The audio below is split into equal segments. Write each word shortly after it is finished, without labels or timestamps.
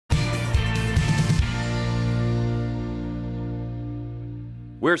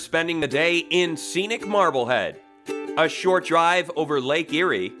We're spending the day in scenic Marblehead. A short drive over Lake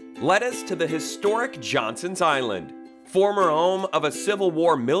Erie led us to the historic Johnson's Island, former home of a Civil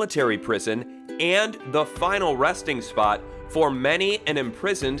War military prison and the final resting spot for many an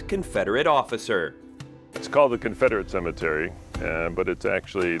imprisoned Confederate officer. It's called the Confederate Cemetery, but it's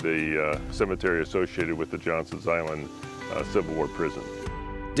actually the cemetery associated with the Johnson's Island Civil War prison.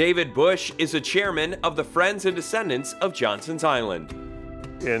 David Bush is a chairman of the Friends and Descendants of Johnson's Island.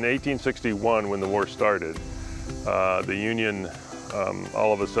 In 1861, when the war started, the Union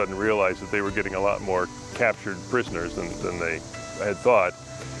all of a sudden realized that they were getting a lot more captured prisoners than they had thought.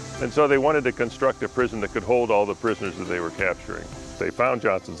 And so they wanted to construct a prison that could hold all the prisoners that they were capturing. They found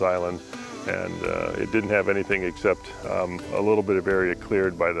Johnson's Island, and it didn't have anything except a little bit of area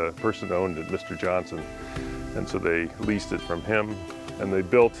cleared by the person who owned it, Mr. Johnson. And so they leased it from him, and they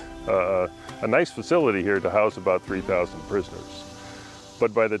built a nice facility here to house about 3,000 prisoners.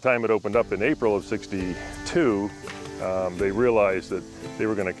 But by the time it opened up in April of '62, they realized that they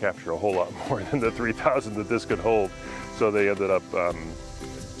were going to capture a whole lot more than the 3,000 that this could hold. So they ended up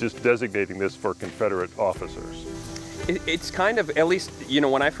just designating this for Confederate officers. It's kind of, at least, you know,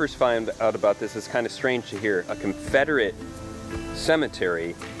 when I first found out about this, it's kind of strange to hear a Confederate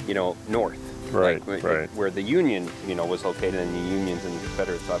cemetery, you know, north. Right, like, right. Where the Union, you know, was located, and the Unions and the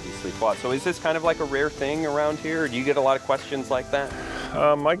Confederates obviously fought. So is this kind of like a rare thing around here? Or do you get a lot of questions like that?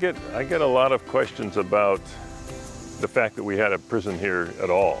 I get a lot of questions about the fact that we had a prison here at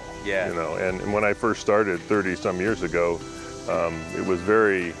all. Yeah. You know, and when I first started 30-some years ago, it was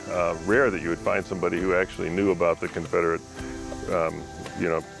very rare that you would find somebody who actually knew about the Confederate, you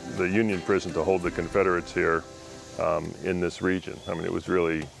know, the Union prison to hold the Confederates here in this region. I mean, it was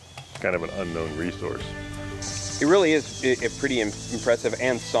really kind of an unknown resource. It really is pretty impressive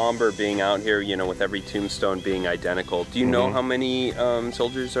and somber being out here, you know, with every tombstone being identical. Do you know how many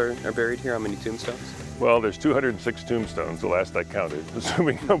soldiers are buried here? How many tombstones? Well, there's 206 tombstones, the last I counted,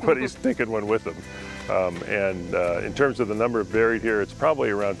 assuming nobody's taken one with them. In terms of the number buried here, it's probably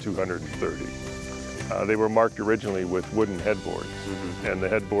around 230. They were marked originally with wooden headboards, and the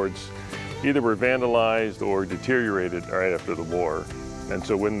headboards either were vandalized or deteriorated right after the war. And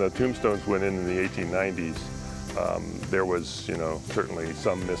so when the tombstones went in the 1890s, there was, you know, certainly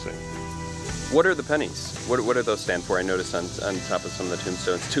some missing. What are the pennies? What do those stand for? I noticed on top of some of the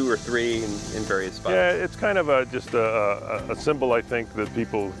tombstones, 2 or 3 in various spots. Yeah, it's kind of just a symbol, I think, that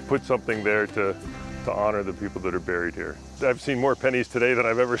people put something there to honor the people that are buried here. I've seen more pennies today than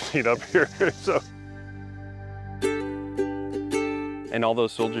I've ever seen up here. So. And all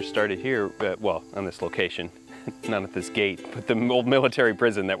those soldiers started here, well, on this location. Not at this gate, but the old military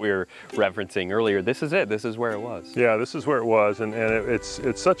prison that we were referencing earlier. This is it. This is where it was. Yeah, this is where it was, and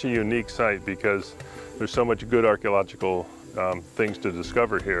it's such a unique site because there's so much good archaeological things to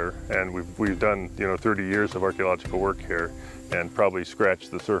discover here, and we've done, you know, 30 years of archaeological work here, and probably scratched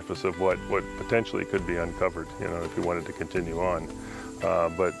the surface of what potentially could be uncovered, you know, if we wanted to continue on.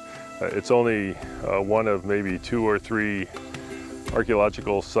 But it's only one of maybe 2 or 3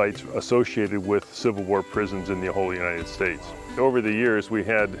 archaeological sites associated with Civil War prisons in the whole United States. Over the years, we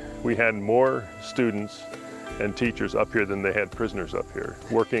had more students and teachers up here than they had prisoners up here,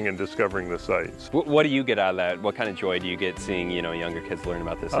 working and discovering the sites. What do you get out of that? What kind of joy do you get seeing, you know, younger kids learn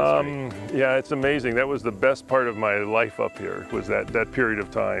about this history? Yeah, it's amazing. That was the best part of my life up here, was that period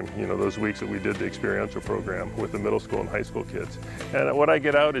of time, you know, those weeks that we did the experiential program with the middle school and high school kids. And what I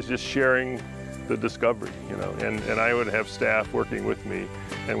get out is just sharing the discovery, you know, and I would have staff working with me,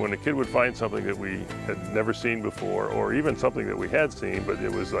 and when a kid would find something that we had never seen before, or even something that we had seen, but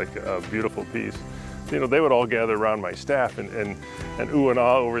it was like a beautiful piece, you know, they would all gather around my staff and ooh and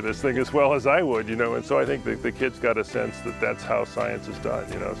ah over this thing as well as I would, you know, and so I think the kids got a sense that that's how science is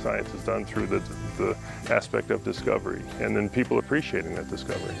done, you know, science is done through the aspect of discovery, and then people appreciating that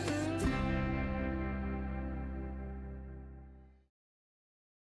discovery.